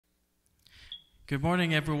Good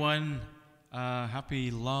morning, everyone.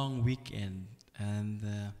 Happy long weekend. And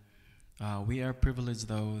we are privileged,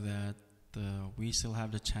 though, that we still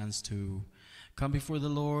have the chance to come before the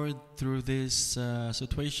Lord through this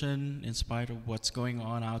situation. In spite of what's going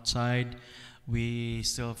on outside, we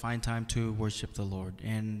still find time to worship the Lord.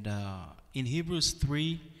 And in Hebrews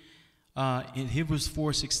 3, in Hebrews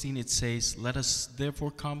 4:16, it says, "Let us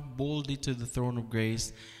therefore come boldly to the throne of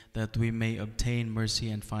grace, that we may obtain mercy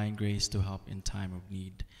and find grace to help in time of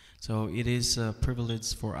need." So it is a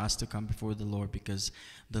privilege for us to come before the Lord, because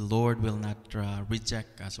the Lord will not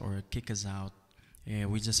reject us or kick us out.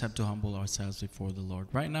 We just have to humble ourselves before the Lord.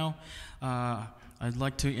 Right now, I'd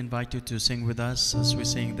like to invite you to sing with us as we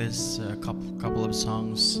sing this couple of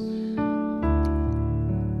songs.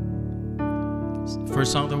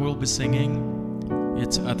 First song that we'll be singing,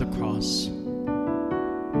 it's "At the Cross."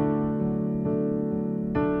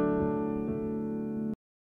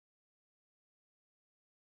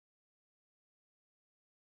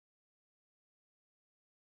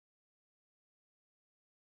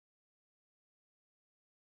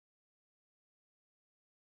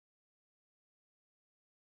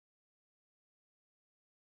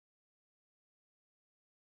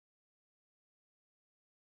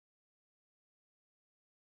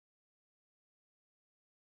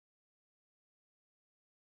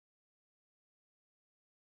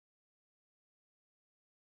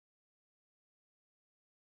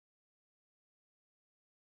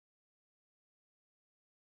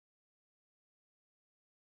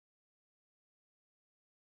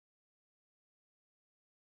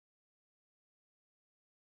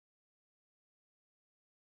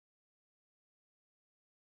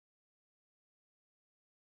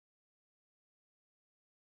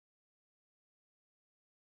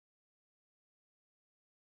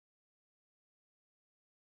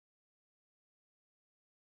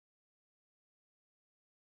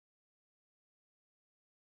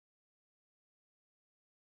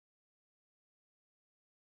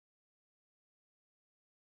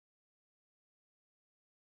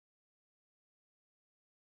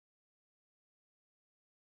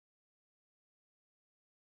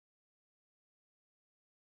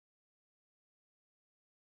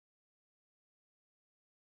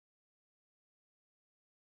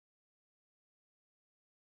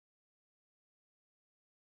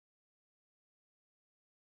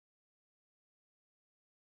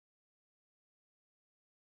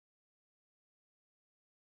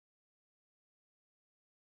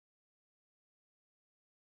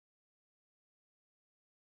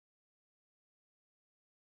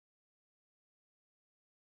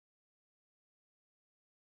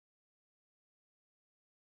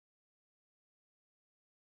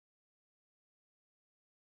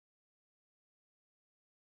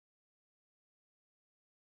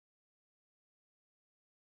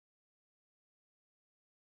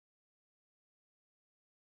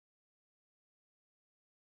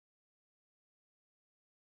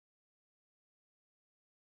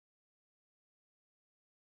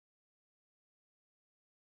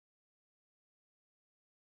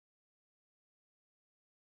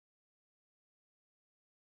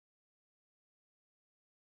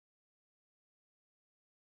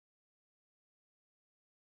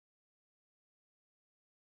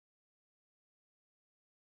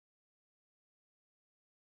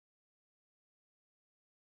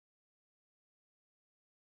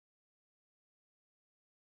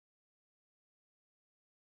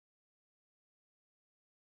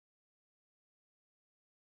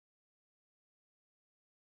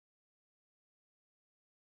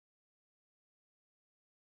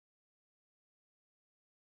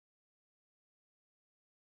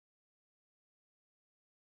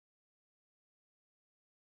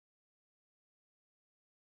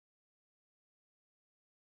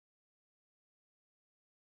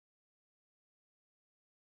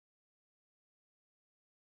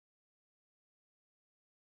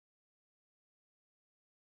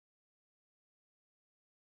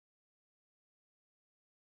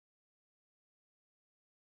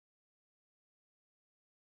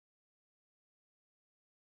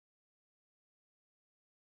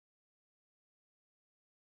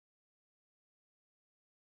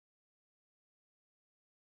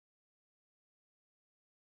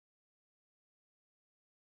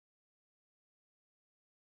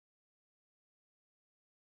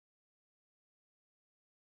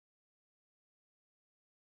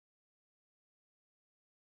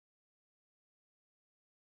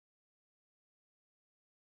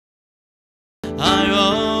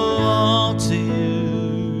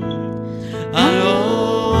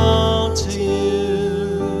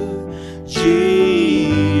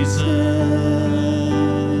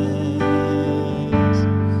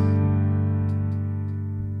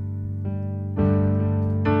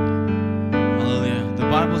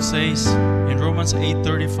 Romans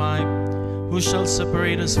 8:35, who shall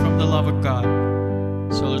separate us from the love of God?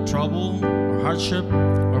 Shall it trouble, or hardship,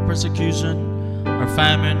 or persecution, or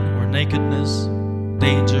famine, or nakedness,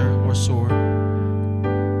 danger, or sword?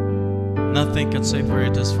 Nothing can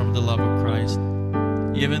separate us from the love of Christ.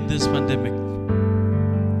 Even this pandemic,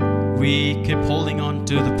 we keep holding on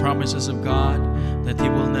to the promises of God that He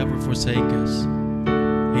will never forsake us.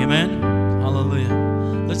 Amen.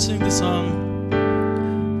 Hallelujah. Let's sing the song,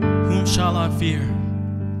 Whom Shall I Fear?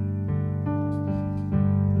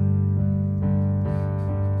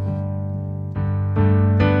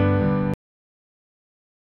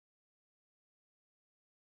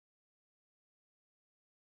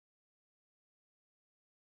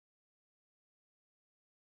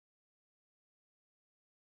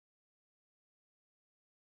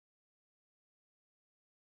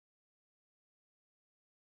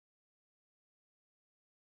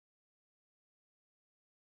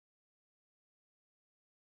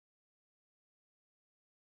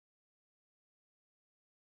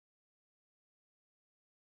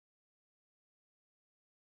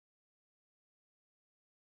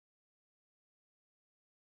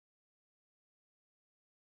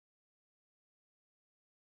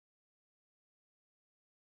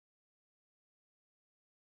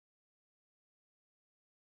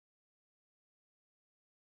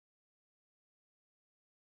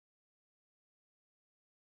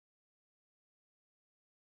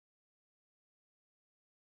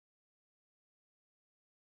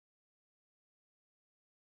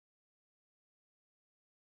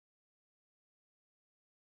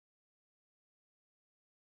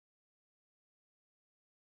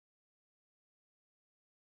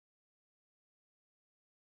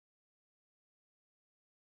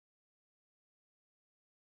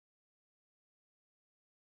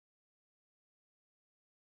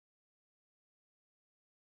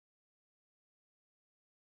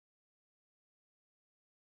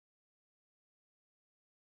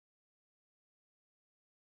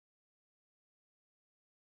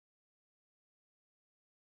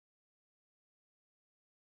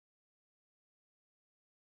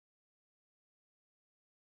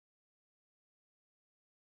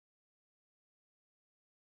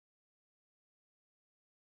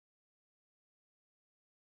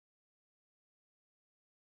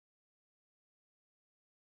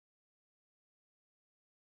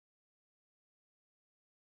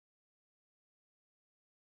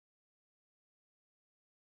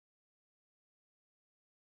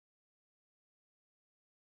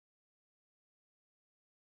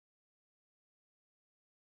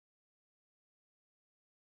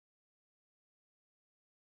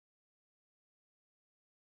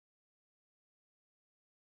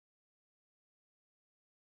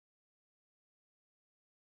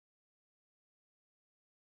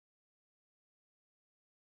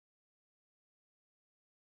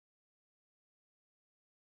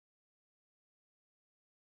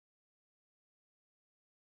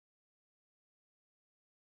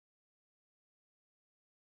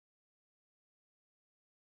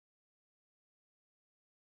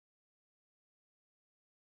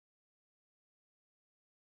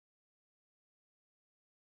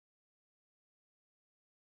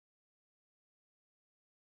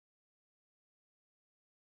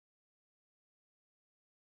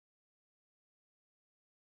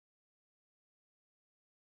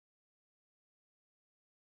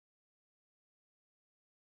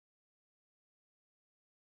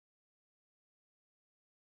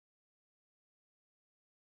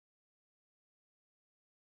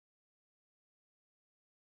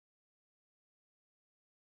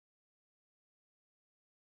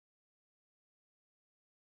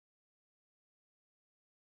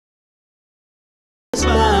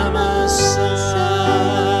 By my side,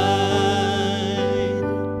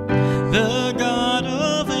 the God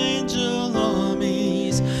of angel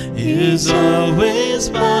armies is always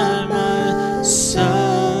by my side.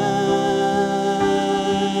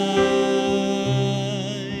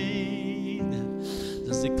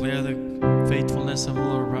 Let's declare the faithfulness of the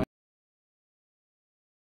Lord. Right?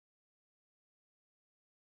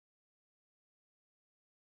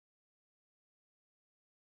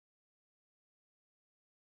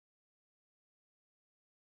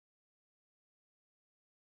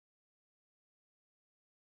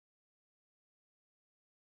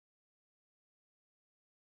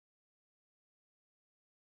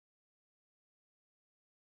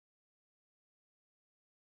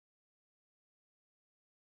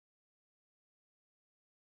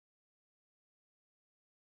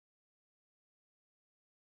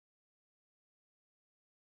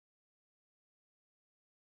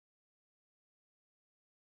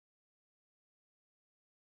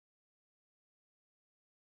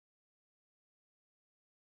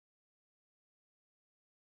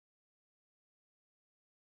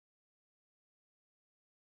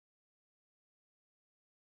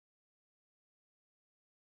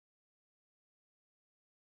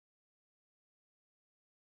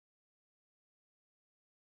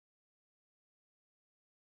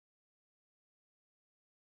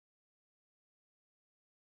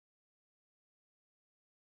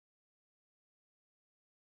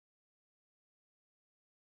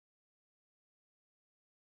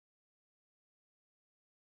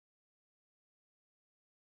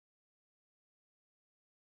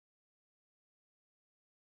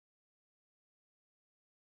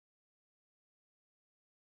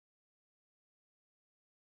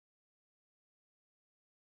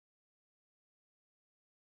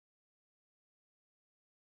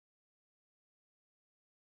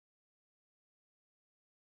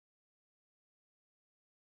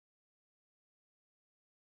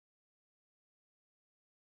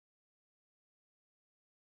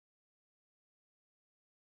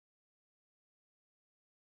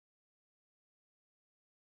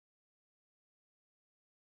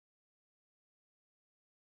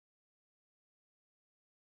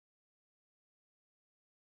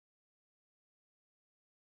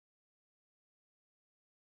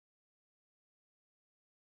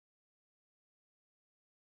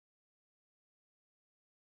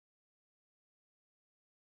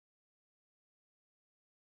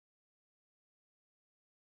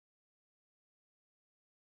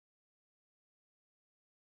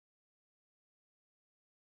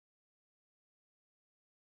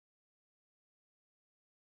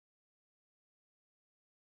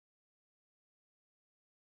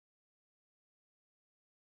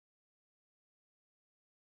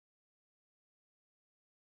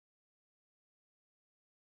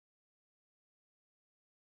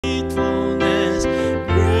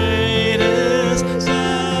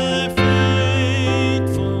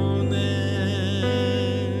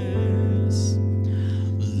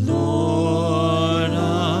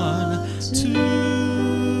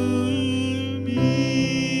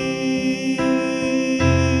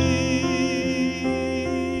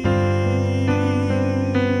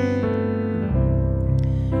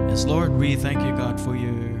 we thank you, God, for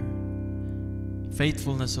your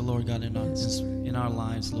faithfulness, O Lord God, in our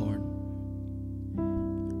lives, Lord.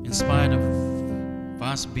 In spite of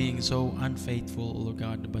us being so unfaithful, O Lord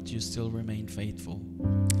God, but you still remain faithful.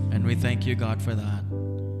 And we thank you, God, for that.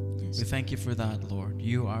 Yes. We thank you for that, Lord.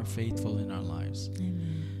 You are faithful in our lives.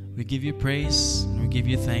 Amen. We give you praise and we give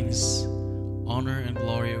you thanks. Honor and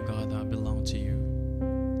glory, O God, that belong to you.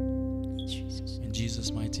 Jesus. In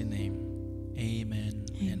Jesus' mighty name, amen.